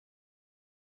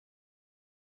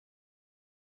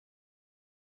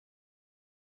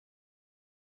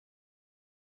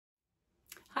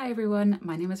Hi everyone,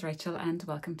 my name is Rachel and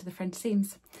welcome to the French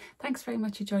Seams. Thanks very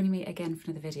much for joining me again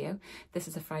for another video. This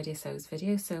is a Friday Sews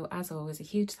video, so as always a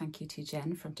huge thank you to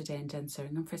Jen from Today and Jen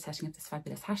Sewing for setting up this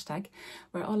fabulous hashtag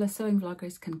where all us sewing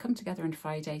vloggers can come together on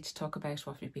Friday to talk about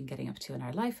what we've been getting up to in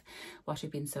our life, what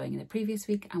we've been sewing in the previous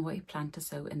week and what we plan to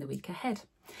sew in the week ahead.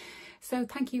 So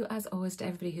thank you as always to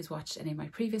everybody who's watched any of my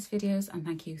previous videos, and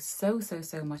thank you so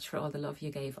much for all the love you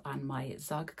gave on my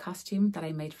Zog costume that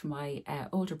I made for my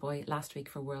older boy last week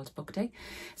for World Book Day.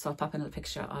 So I'll pop in a little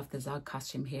picture of the Zog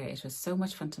costume here. It was so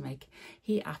much fun to make.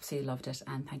 He absolutely loved it,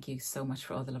 and thank you so much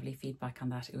for all the lovely feedback on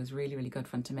that. It was really good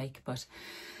fun to make, but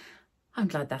I'm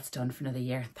glad that's done for another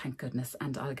year, thank goodness,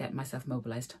 and I'll get myself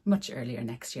mobilised much earlier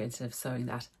next year instead of sewing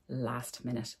that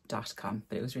lastminute.com.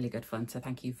 But it was really good fun, so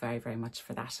thank you very much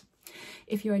for that.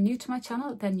 If you are new to my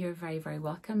channel, then you're very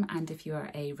welcome, and if you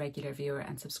are a regular viewer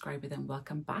and subscriber, then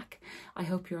welcome back. I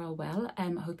hope you're all well. I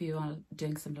hope you're all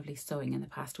doing some lovely sewing in the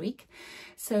past week.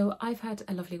 So I've had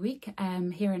a lovely week.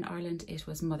 Here in Ireland it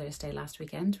was Mother's Day last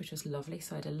weekend, which was lovely,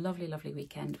 so I had a lovely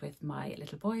weekend with my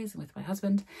little boys and with my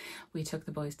husband. We took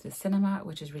the boys to the cinema,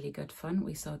 which was really good fun.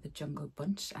 We saw The Jungle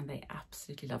Bunch and they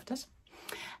absolutely loved it.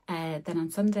 Then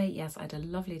on Sunday, yes, I had a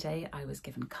lovely day. I was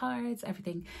given cards,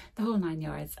 everything, the whole 9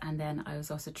 yards, and then I was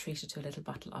also treated to a little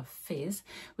bottle of fizz,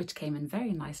 which came in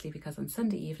very nicely because on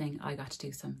Sunday evening I got to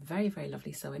do some very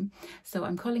lovely sewing. So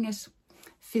I'm calling it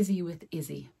Fizzy with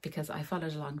Izzy because I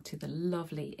followed along to the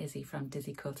lovely Izzy from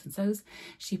Dizzy Quilts and Sews.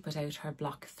 She put out her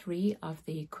block 3 of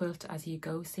the Quilt As You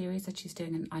Go series that she's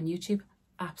doing on YouTube.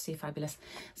 Absolutely fabulous.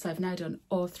 So I've now done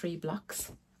all 3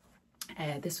 blocks.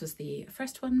 This was the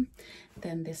first one,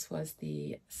 then this was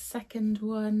the second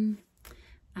one,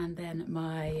 and then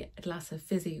my glass of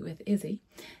Fizzy with Izzy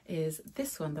is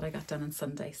this one that I got done on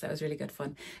Sunday, so it was really good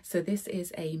fun. So this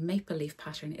is a maple leaf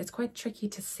pattern. It's quite tricky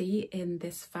to see in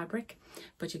this fabric,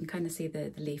 but you can kind of see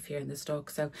the leaf here in the stalk.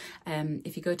 So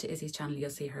if you go to Izzy's channel, you'll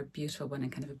see her beautiful one in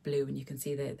kind of a blue, and you can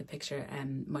see the picture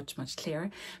much clearer.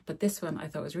 But this one I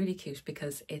thought was really cute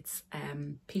because it's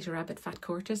Peter Rabbit fat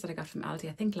quarters that I got from Aldi,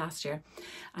 I think last year,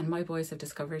 and my boys have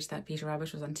discovered that Peter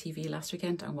Rabbit was on TV last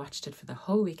weekend and watched it for the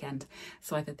whole weekend,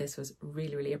 so I thought this was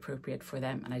really appropriate for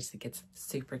them, and I just think it's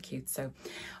super cute. So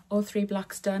all 3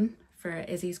 blocks done for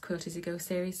Izzy's Quilt As You Go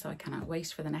series, so I cannot wait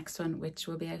for the next one, which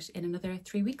will be out in another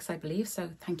 3 weeks I believe. So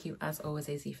thank you as always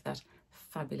Izzy for that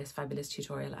fabulous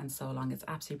tutorial and so long. It's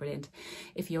absolutely brilliant.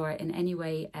 If you're in any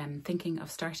way thinking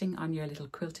of starting on your little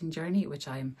quilting journey, which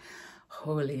I'm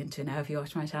wholly into now, if you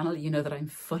watch my channel you know that I'm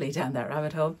fully down that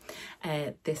rabbit hole,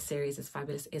 this series is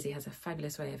fabulous. Izzy has a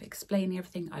fabulous way of explaining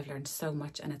everything. I've learned so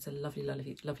much, and it's a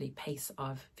lovely pace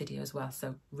of video as well,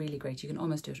 so really great. You can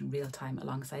almost do it in real time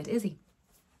alongside Izzy.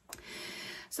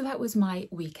 So that was my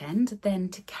weekend. Then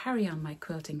to carry on my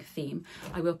quilting theme,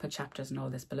 I will put chapters and all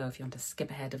this below if you want to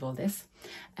skip ahead of all this.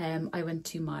 I went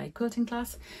to my quilting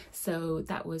class, so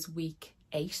that was week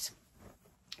 8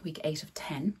 of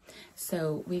 10.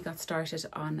 So we got started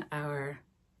on our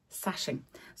sashing.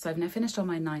 So I've now finished all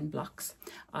my 9 blocks.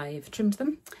 I've trimmed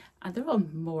them and they're all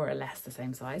more or less the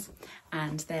same size.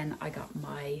 And then I got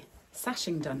my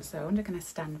sashing done. So I'm going to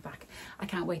stand back. I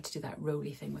can't wait to do that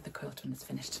roly thing with the quilt when it's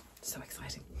finished. So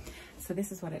exciting. So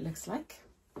this is what it looks like.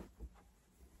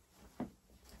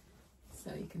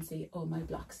 So you can see all my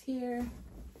blocks here.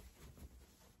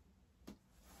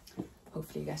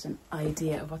 Hopefully you get an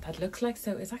idea of what that looks like.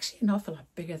 So it's actually an awful lot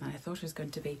bigger than I thought it was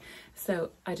going to be.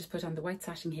 So I just put on the white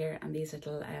sashing here and these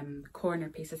little corner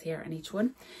pieces here on each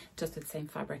one, just with the same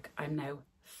fabric. I'm now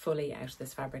fully out of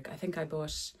this fabric. I think I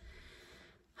bought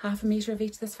half a metre of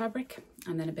each of this fabric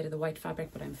and then a bit of the white fabric,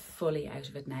 but I'm fully out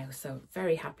of it now. So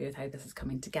very happy with how this is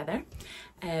coming together.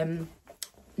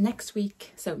 Next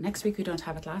week we don't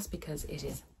have a class because it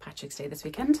is Patrick's Day this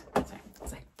weekend. Sorry,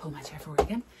 as I pull my chair forward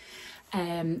again.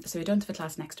 So we don't have a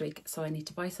class next week, so I need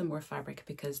to buy some more fabric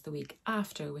because the week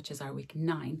after, which is our week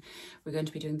 9, we're going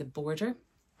to be doing the border.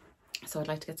 So I'd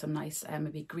like to get some nice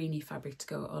maybe greeny fabric to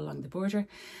go along the border,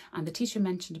 and the teacher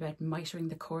mentioned about mitering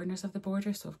the corners of the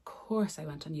border, so of course I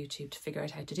went on YouTube to figure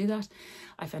out how to do that.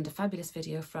 I found a fabulous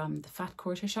video from the Fat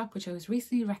Quarter Shop, which I was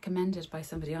recently recommended by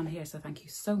somebody on here, so thank you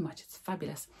so much, it's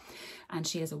fabulous. And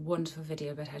she has a wonderful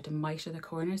video about how to miter the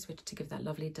corners, which to give that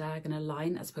lovely diagonal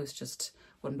line as opposed to just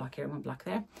one block here and one block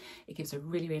there. It gives a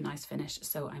really nice finish,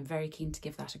 so I'm very keen to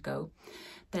give that a go.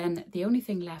 Then the only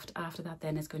thing left after that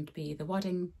then is going to be the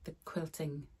wadding, the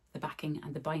quilting, the backing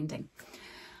and the binding.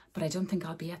 But I don't think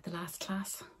I'll be at the last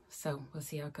class, so we'll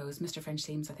see how it goes. Mr. French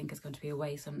Seams I think is going to be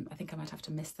away, so I think I might have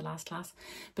to miss the last class,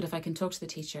 but if I can talk to the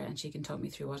teacher and she can talk me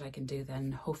through what I can do,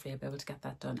 then hopefully I'll be able to get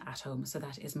that done at home. So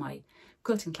that is my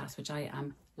quilting class, which I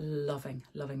am loving.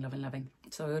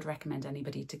 So I would recommend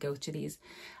anybody to go to these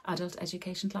adult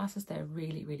education classes. They're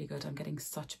really good. I'm getting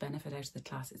such benefit out of the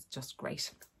class. It's just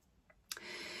great.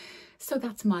 So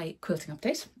that's my quilting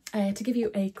update. To give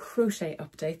you a crochet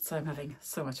update, so I'm having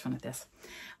so much fun at this.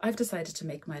 I've decided to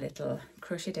make my little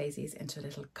crochet daisies into a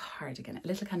little cardigan, a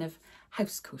little kind of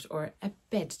house coat or a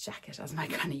bed jacket, as my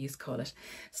granny used to call it.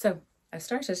 So I've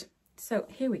started. So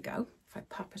here we go. If I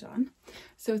pop it on.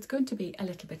 So it's going to be a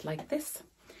little bit like this.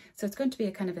 So it's going to be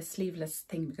a kind of a sleeveless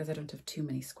thing because I don't have too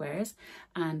many squares,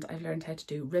 and I've learned how to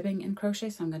do ribbing in crochet,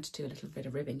 so I'm going to do a little bit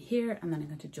of ribbing here, and then I'm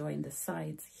going to join the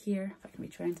sides here, if I can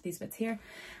reach around to these bits here,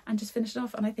 and just finish it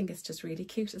off. And I think it's just really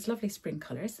cute. It's lovely spring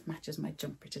colours, it matches my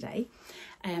jumper today.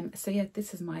 So yeah,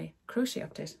 this is my crochet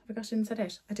update. Have I got it inside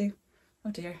out? I do.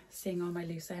 Oh dear, seeing all my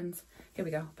loose ends. Here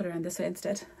we go, put it around this way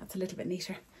instead. That's a little bit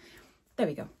neater. There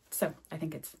we go. So I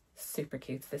think it's super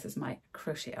cute. This is my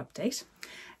crochet update.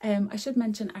 I should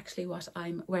mention actually what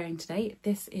I'm wearing today.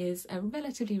 This is a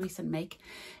relatively recent make.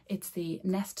 It's the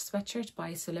Nest sweatshirt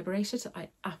by So Liberated. I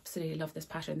absolutely love this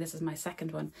pattern. This is my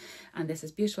second one, and this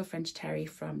is beautiful French terry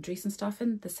from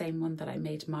Driessenstoffen, the same one that I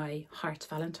made my Heart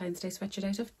Valentine's Day sweatshirt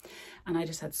out of, and I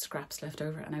just had scraps left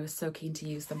over and I was so keen to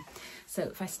use them. So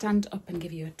if I stand up and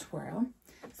give you a twirl,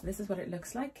 so this is what it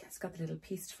looks like. It's got the little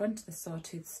pieced front, the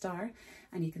sawtooth star,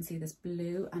 and you can see this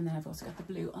blue, and then I've also got the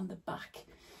blue on the back,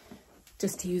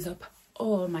 just to use up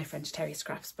all my French terry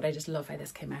scraps. But I just love how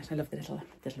this came out. I love the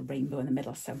little rainbow in the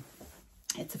middle. So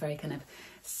it's a very kind of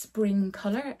spring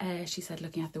colour. She said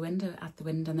looking at the window at the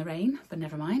wind and the rain, but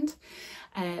never mind.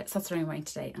 So that's what I'm wearing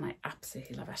today, and I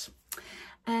absolutely love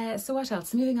it. So what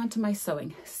else? Moving on to my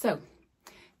sewing. So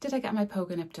did I get my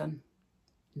pogo nip done?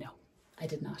 No, I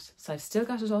did not. So I've still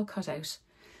got it all cut out.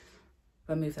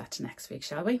 We'll move that to next week,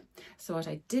 shall we? So what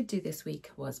I did do this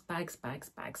week was bags.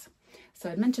 So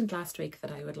I mentioned last week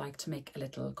that I would like to make a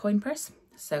little coin purse.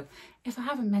 So if I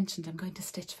haven't mentioned, I'm going to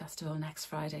Stitch Festival next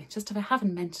Friday, just if I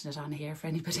haven't mentioned it on here for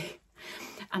anybody.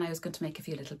 And I was going to make a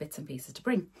few little bits and pieces to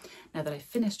bring. Now that I've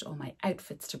finished all my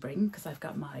outfits to bring, because I've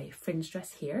got my fringe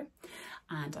dress here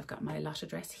and I've got my lotta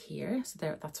dress here,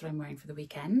 so that's what I'm wearing for the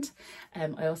weekend.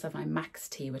 I also have my Max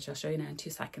tee, which I'll show you now in 2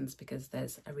 seconds because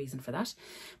there's a reason for that.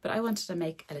 But I wanted to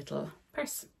make a little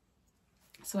purse,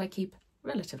 so I keep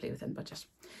relatively within budget.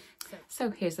 So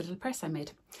here's the little purse I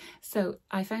made. So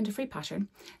I found a free pattern.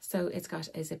 So it's got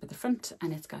a zip at the front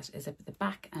and it's got a zip at the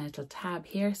back and a little tab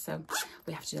here. So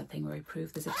we have to do that thing where we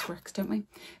prove the zips works, don't we?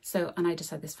 So, and I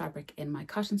just had this fabric in my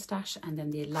cotton stash, and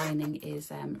then the lining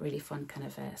is really fun, kind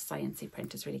of a sciencey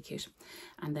print. It's really cute.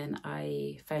 And then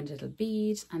I found a little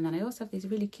bead, and then I also have these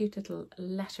really cute little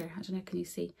letter. I don't know, can you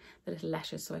see the little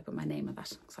letters? So I put my name on that,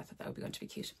 so I thought that would be going to be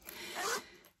cute.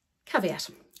 Caveat.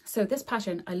 So this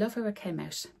pattern, I love how it came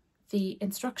out. The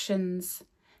instructions,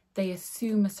 they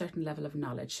assume a certain level of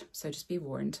knowledge, so just be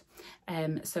warned.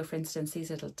 So for instance, these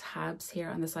little tabs here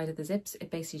on the side of the zips,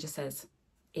 it basically just says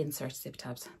insert zip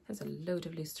tabs. There's a load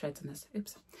of loose threads on this,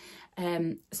 oops.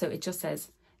 So it just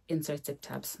says insert zip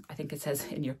tabs. I think it says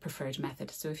in your preferred method.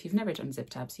 So if you've never done zip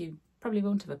tabs, you probably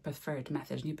won't have a preferred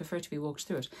method and you prefer to be walked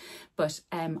through it. But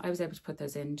I was able to put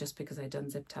those in just because I'd done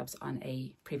zip tabs on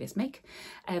a previous make.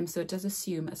 So it does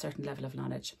assume a certain level of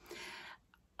knowledge.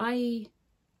 I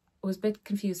was a bit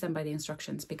confused then by the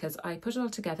instructions because I put it all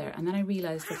together and then I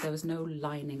realised that there was no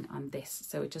lining on this.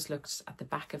 So it just looked at the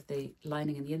back of the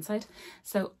lining and the inside.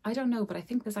 So I don't know, but I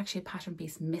think there's actually a pattern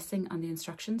piece missing on the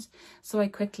instructions. So I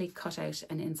quickly cut out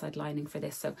an inside lining for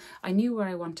this. So I knew where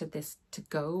I wanted this to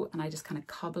go and I just kind of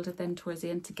cobbled it then towards the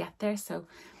end to get there. So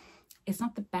it's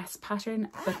not the best pattern,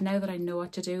 but now that I know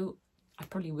what to do, I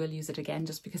probably will use it again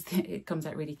just because it comes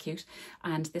out really cute.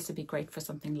 And this would be great for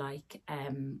something like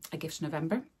a gift in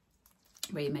November,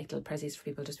 where you make little prezzies for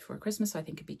people just before Christmas. So I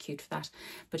think it'd be cute for that.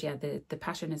 But yeah, the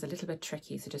pattern is a little bit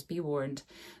tricky, so just be warned.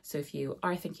 So if you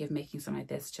are thinking of making something like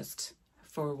this, just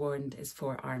forewarned is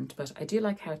forearmed. But I do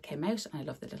like how it came out and I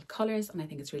love the little colours and I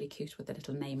think it's really cute with the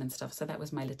little name and stuff. So that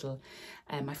was my little,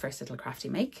 my first little crafty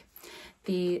make.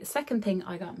 The second thing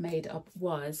I got made up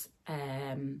was,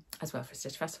 as well for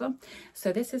Stitch Festival.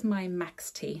 So this is my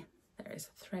Max tee. There's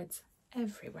threads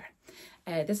everywhere.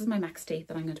 This is my Max T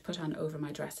that I'm going to put on over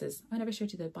my dresses. I never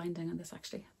showed you the binding on this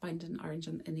actually, binding orange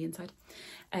in the inside,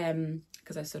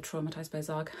 because I was so traumatised by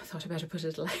Zog. I thought I better put a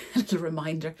little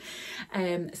reminder.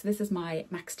 So this is my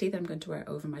Max T that I'm going to wear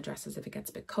over my dresses if it gets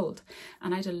a bit cold.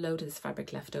 And I had a load of this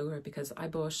fabric left over because I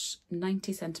bought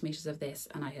 90 centimetres of this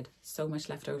and I had so much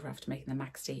left over after making the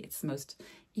Max T. It's the most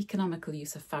economical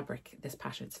use of fabric, this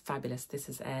pattern. It's fabulous. This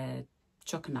is a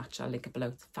Chuck and Notch, I'll link it below.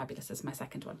 It's fabulous. This is my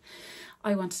second one.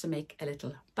 I wanted to make a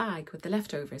little bag with the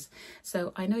leftovers.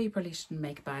 So I know you probably shouldn't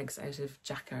make bags out of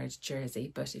jacquard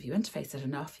jersey, but if you interface it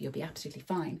enough, you'll be absolutely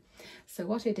fine. So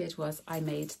what I did was I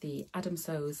made the Adam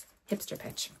Sews hipster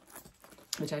pitch,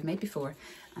 which I've made before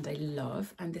and I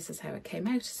love, and this is how it came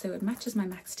out. So it matches my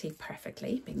Max T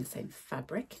perfectly, being the same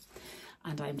fabric,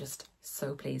 and I'm just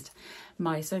so pleased.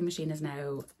 My sewing machine is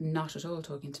now not at all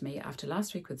talking to me after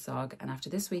last week with Zog, and after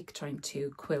this week trying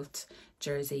to quilt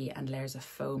jersey and layers of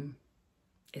foam.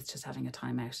 It's just having a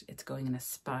time out. It's going in a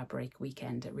spa break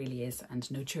weekend, it really is, and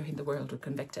no jury in the world would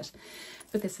convict it.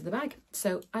 But this is the bag.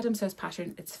 So Adam Sews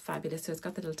pattern, it's fabulous. So it's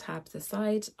got the little tabs at the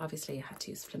side. Obviously I had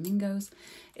to use flamingos.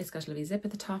 It's got a lovely zip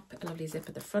at the top, a lovely zip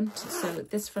at the front. So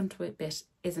this front bit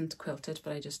isn't quilted,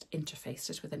 but I just interfaced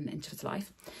it within an inch of its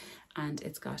life. And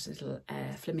it's got little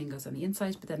flamingos on the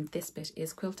inside, but then this bit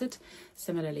is quilted.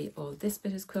 Similarly, all this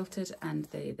bit is quilted, and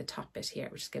the top bit here,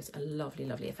 which gives a lovely,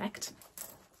 lovely effect.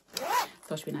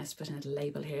 Thought it'd be nice to put in a little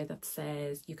label here that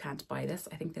says you can't buy this.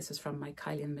 I think this was from my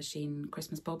Kylian Machine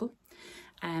Christmas bauble.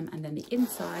 And then the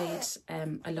inside,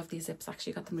 I love these zips,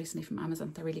 actually got them recently from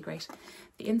Amazon, they're really great.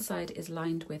 The inside is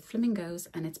lined with flamingos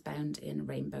and it's bound in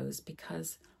rainbows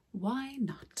because why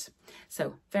not?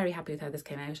 So very happy with how this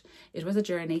came out. It was a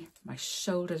journey. My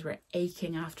shoulders were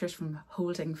aching after it from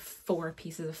holding 4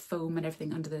 pieces of foam and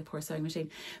everything under the poor sewing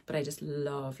machine, but I just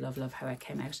love, love, love how it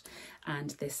came out.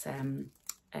 And this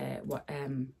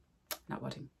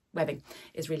webbing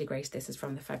is really great. This is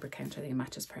from the fabric counter. I think it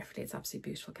matches perfectly. It's absolutely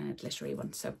beautiful, kind of glittery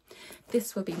one. So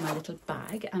this will be my little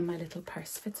bag, and my little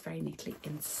purse fits very neatly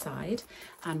inside,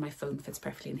 and my phone fits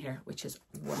perfectly in here, which is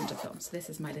wonderful. So this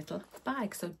is my little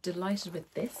bag. So delighted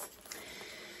with this.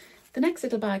 The next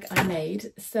little bag I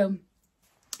made, so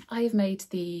I've made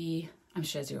the, I'm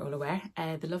sure as you're all aware,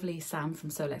 the lovely Sam from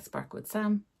Sew Let's Sparkle with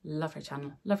Sam. Love her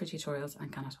channel, love her tutorials,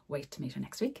 and cannot wait to meet her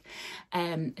next week.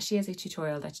 She has a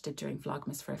tutorial that she did during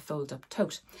Vlogmas for a fold-up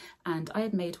tote, and I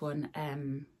had made one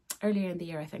earlier in the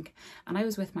year, I think, and I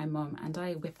was with my mum and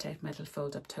I whipped out my little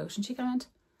fold-up tote, and she went,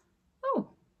 "Oh,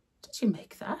 did you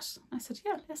make that?" I said,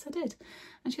 "Yeah, yes I did."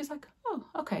 And she was like, "Oh,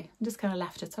 okay," and just kind of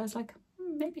left it. So I was like,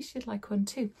 maybe she'd like one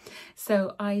too.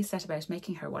 So I set about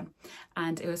making her one,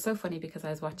 and it was so funny because I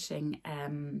was watching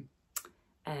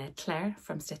Claire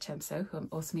from Stitch and Sew, who I'm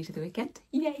also meeting the weekend,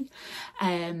 yay!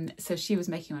 So she was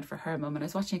making one for her mum, and I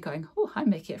was watching it going, oh, I'm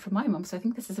making it for my mum. So I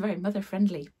think this is a very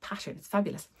mother-friendly pattern. It's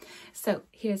fabulous. So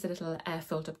here's a little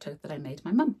fold-up tote that I made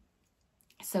my mum.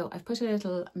 So I've put a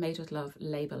little Made with Love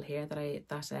label here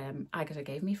that Agatha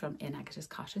gave me from In Agatha's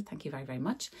Cottage. Thank you very, very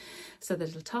much. So the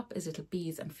little top is little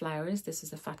bees and flowers. This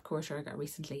is a fat quarter I got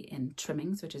recently in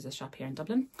Trimmings, which is a shop here in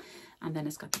Dublin. And then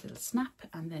it's got the little snap,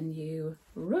 and then you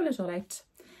roll it all out,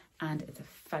 and it's a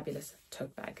fabulous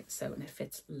tote bag. So, and it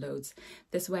fits loads.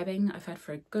 This webbing I've had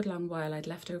for a good long while. I'd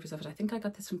leftovers of it. I think I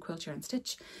got this from Quilt Yarn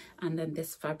Stitch. And then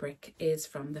this fabric is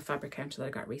from the fabric counter that I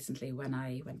got recently when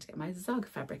I went to get my Zog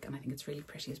fabric, and I think it's really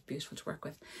pretty. It's beautiful to work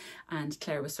with. And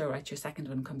Claire was so right, your second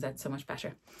one comes out so much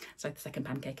better. It's like the second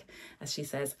pancake, as she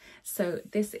says. So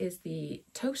this is the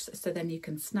tote. So then you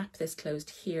can snap this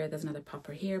closed here. There's another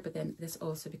popper here, but then this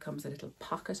also becomes a little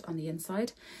pocket on the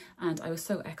inside. And I was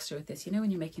so extra with this, you know,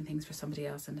 when you're making things for somebody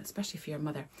else, and especially for your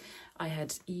mother. I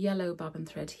had yellow bobbin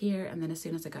thread here, and then as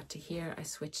soon as I got to here I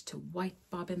switched to white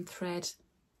bobbin thread,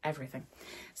 everything.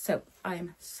 So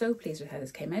I'm so pleased with how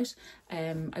this came out.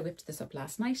 I whipped this up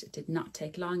last night. It did not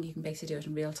take long. You can basically do it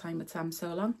in real time with Sam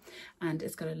Sew Along, and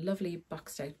it's got a lovely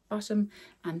boxed out bottom,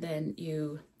 and then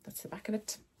that's the back of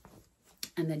it,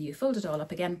 and then you fold it all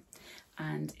up again,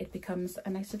 and it becomes a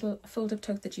nice little fold-up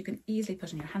tote that you can easily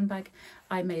put in your handbag.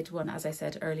 I made one, as I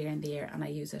said, earlier in the year, and I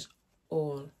use it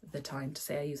all the time. To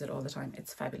say I use it all the time,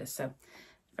 it's fabulous. So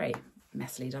very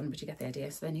messily done, but you get the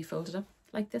idea. So then you fold it up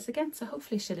like this again. So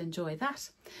hopefully she'll enjoy that.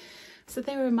 So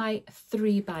they were my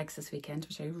 3 bags this weekend,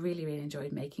 which I really, really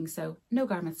enjoyed making. So no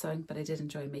garment sewing, but I did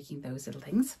enjoy making those little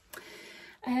things.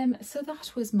 So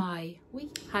that was my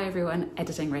week. Hi everyone,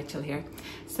 Editing Rachel here.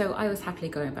 So I was happily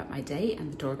going about my day,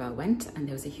 and the doorbell went, and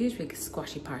there was a huge big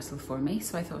squashy parcel for me.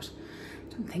 So I thought,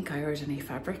 I don't think I ordered any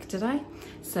fabric, did I?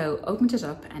 So opened it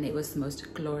up, and it was the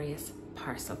most glorious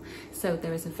parcel. So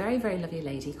there is a very, very lovely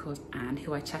lady called Anne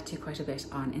who I chat to quite a bit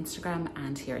on Instagram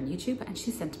and here on YouTube, and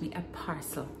she sent me a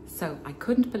parcel. So I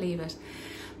couldn't believe it.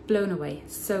 Blown away,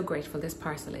 so grateful. This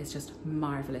parcel is just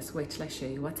marvelous. Wait till I show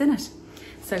you what's in it.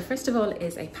 So first of all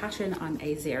is a pattern on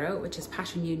A0, which is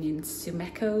Pattern Union's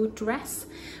Sumeko dress,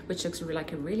 which looks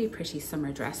like a really pretty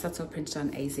summer dress. That's all printed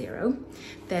on A0.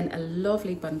 Then a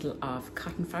lovely bundle of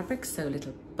cotton fabrics, so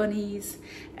little bunnies,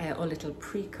 or little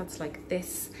pre-cuts like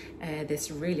this.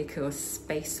 This really cool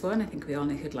space one, I think we all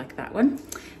know who'd like that one.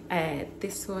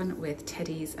 This one with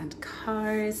teddies and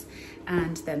cars,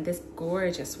 and then this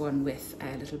gorgeous one with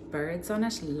little birds on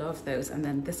it. Love those. And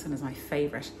then this one is my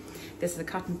favorite. This is a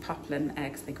cotton poplin,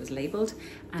 because I think it was labeled,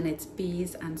 and it's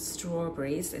bees and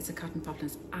strawberries. It's a cotton poplin.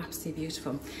 It's absolutely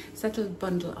beautiful. So that little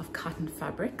bundle of cotton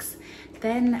fabrics.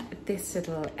 Then this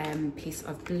little piece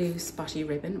of blue spotty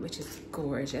ribbon, which is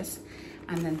gorgeous.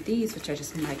 And then these, which are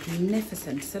just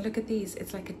magnificent. So look at these,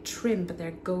 it's like a trim, but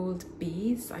they're gold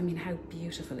bees. I mean, how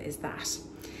beautiful is that?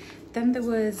 Then there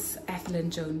was Ethel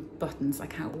and Joan buttons. I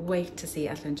can't wait to see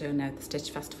Ethel and Joan now at the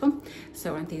Stitch Festival.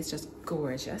 So aren't these just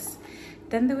gorgeous?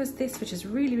 Then there was this, which is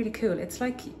really, really cool. It's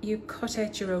like you cut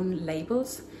out your own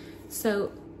labels.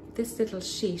 So this little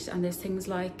sheet, and there's things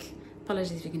like,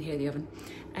 apologies if you can hear the oven,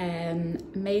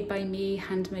 made by me,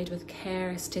 handmade with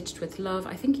care, stitched with love.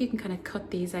 I think you can kind of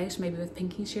cut these out maybe with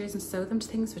pinking shears and sew them to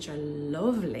things, which are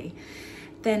lovely.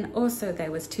 Then also there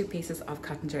was 2 pieces of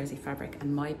cotton jersey fabric,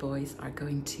 and my boys are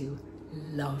going to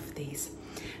love these.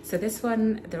 So this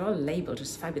one, they're all labelled,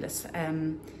 just fabulous.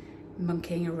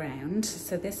 Monkeying around.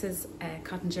 So this is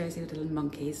cotton jersey with little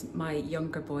monkeys. My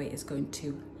younger boy is going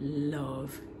to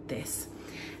love this.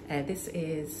 This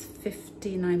is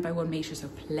 59 by 1 metre, so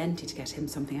plenty to get him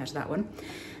something out of that one.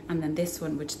 And then this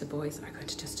one, which the boys are going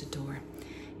to just adore.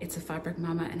 It's a fabric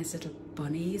mama, and it's little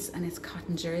bunnies, and it's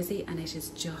cotton jersey, and it is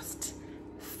just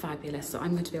fabulous. So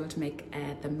I'm going to be able to make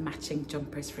the matching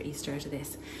jumpers for Easter out of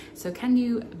this. So can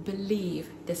you believe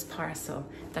this parcel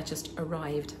that just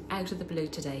arrived out of the blue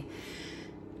today?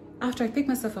 After I picked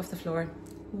myself off the floor,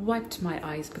 wiped my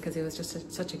eyes because it was just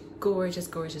such a gorgeous,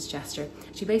 gorgeous gesture.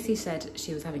 She basically said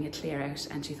she was having a clear out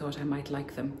and she thought I might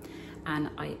like them, and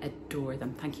I adore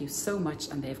them. Thank you so much,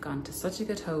 and they've gone to such a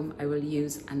good home. I will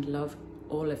use and love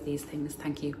all of these things.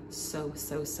 Thank you so,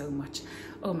 so, so much.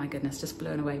 Oh my goodness, just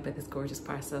blown away by this gorgeous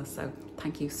parcel. So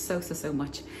thank you so, so, so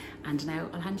much. And now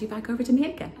I'll hand you back over to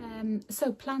me again.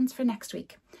 So plans for next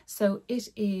week. So it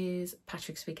is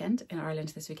Patrick's weekend in Ireland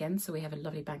this weekend. So we have a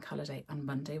lovely bank holiday on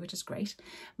Monday, which is great.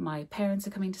 My parents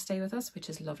are coming to stay with us, which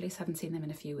is lovely. So I haven't seen them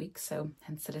in a few weeks. So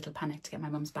hence a little panic to get my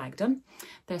mum's bag done.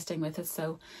 They're staying with us.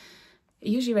 So it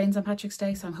usually rains on Patrick's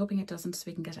Day, so I'm hoping it doesn't, so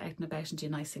we can get out and about and do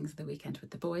nice things at the weekend with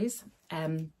the boys.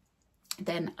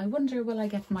 Then I wonder, will I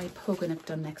get my pogonip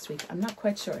done next week? I'm not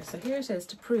quite sure. So here it is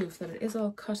to prove that it is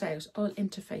all cut out, all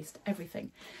interfaced,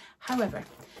 everything. However,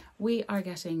 we are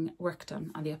getting work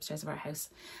done on the upstairs of our house,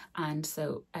 and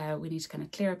so we need to kind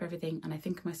of clear up everything, and I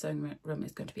think my sewing room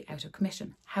is going to be out of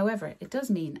commission. However, it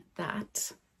does mean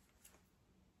that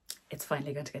it's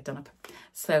finally going to get done up.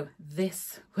 So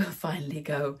this will finally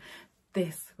go.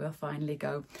 This will finally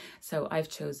go. So I've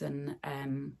chosen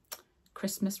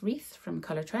Christmas wreath from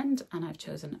Colour Trend, and I've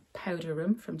chosen Powder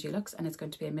Room from Dulux, and it's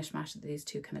going to be a mishmash of these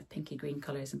 2 kind of pinky green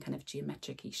colours and kind of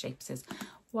geometric-y shapes is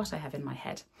what I have in my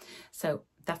head. So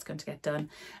that's going to get done.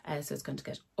 So it's going to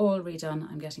get all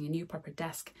redone. I'm getting a new proper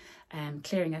desk,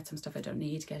 clearing out some stuff I don't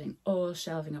need, getting all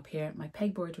shelving up here. My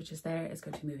pegboard, which is there, is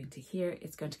going to be moving to here.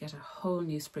 It's going to get a whole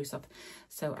new spruce up.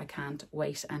 So I can't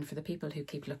wait. And for the people who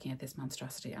keep looking at this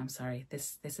monstrosity, I'm sorry.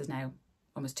 This is now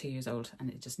almost 2 years old, and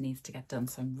it just needs to get done.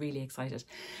 So I'm really excited.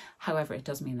 However, it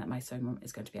does mean that my sewing room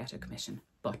is going to be out of commission,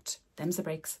 but them's the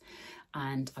breaks,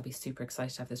 and I'll be super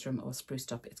excited to have this room all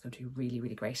spruced up. It's going to be really,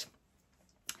 really great.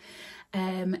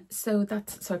 So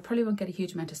I probably won't get a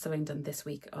huge amount of sewing done this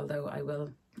week, although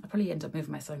I'll probably end up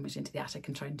moving my sewing machine into the attic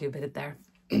and try and do a bit of there.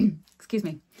 Excuse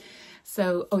me.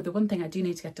 So, the one thing I do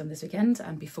need to get done this weekend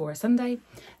and before Sunday,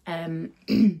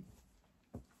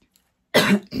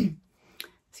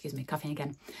 excuse me, coughing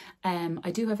again.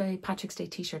 I do have a Patrick's Day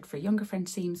t-shirt for younger French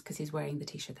Seams because he's wearing the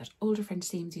t-shirt that older French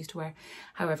Seams used to wear.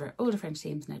 However, older French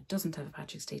Seams now doesn't have a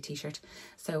Patrick's Day t-shirt.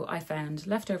 So I found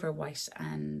leftover white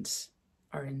and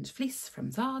orange fleece from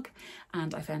Zog,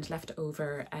 and I found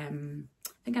leftover, I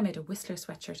think I made a Whistler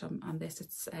sweatshirt on this.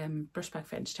 It's brushback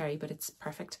French terry, but it's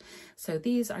perfect. So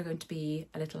these are going to be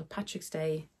a little Patrick's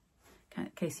Day, in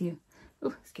case you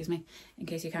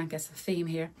can't guess the theme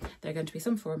here, they're going to be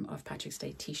some form of Patrick's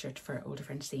Day t-shirt for older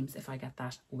French Seams if I get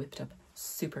that whipped up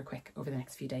super quick over the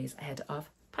next few days ahead of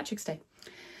Patrick's Day.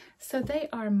 So they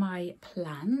are my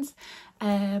plans.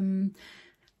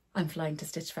 I'm flying to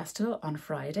Stitch Festival on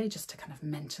Friday, just to kind of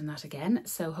mention that again.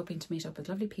 So hoping to meet up with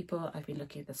lovely people. I've been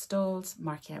looking at the stalls,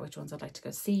 marking out which ones I'd like to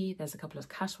go see. There's a couple of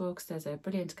catwalks. There's a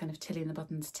brilliant kind of Tilly and the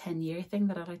Buttons 10-year thing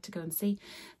that I'd like to go and see.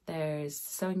 There's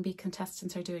sewing bee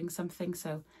contestants are doing something,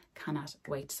 so cannot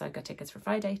wait. So I've got tickets for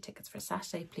Friday, tickets for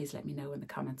Saturday. Please let me know in the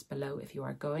comments below if you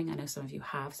are going. I know some of you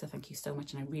have, so thank you so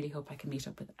much, and I really hope I can meet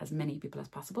up with as many people as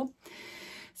possible.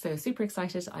 So super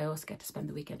excited. I also get to spend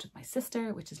the weekend with my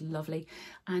sister, which is lovely.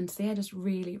 And so yeah, just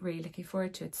really looking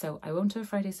forward to it. So I won't have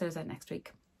Friday sews out next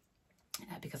week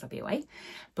because I'll be away,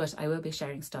 but I will be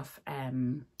sharing stuff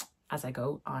as I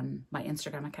go on my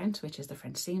Instagram account, which is The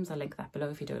French Seams. I'll link that below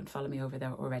if you don't follow me over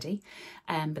there already.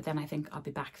 But then I think I'll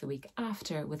be back the week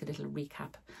after with a little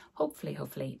recap,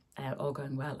 hopefully all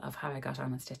going well, of how I got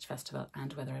on at Stitch Festival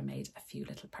and whether I made a few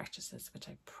little purchases, which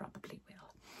I probably will.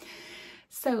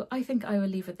 So I think I will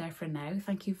leave it there for now.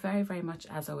 Thank you very much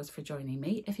as always for joining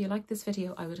me. If you like this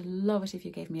video, I would love it if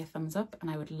you gave me a thumbs up, and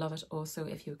I would love it also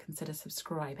if you would consider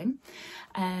subscribing.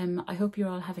 I hope you're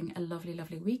all having a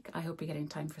lovely week. I hope you're getting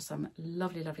time for some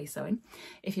lovely sewing.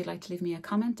 If you'd like to leave me a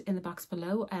comment in the box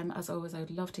below, as always, I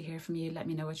would love to hear from you. Let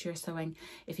me know what you're sewing,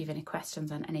 if you have any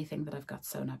questions on anything that I've got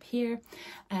sewn up here.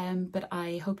 But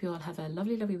I hope you all have a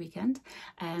lovely weekend.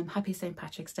 Happy St.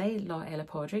 Patrick's Day, Lá Éile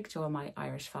Pádraig to all my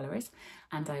Irish followers.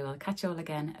 And I will catch you all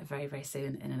again very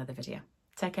soon in another video.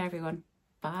 Take care, everyone.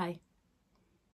 Bye.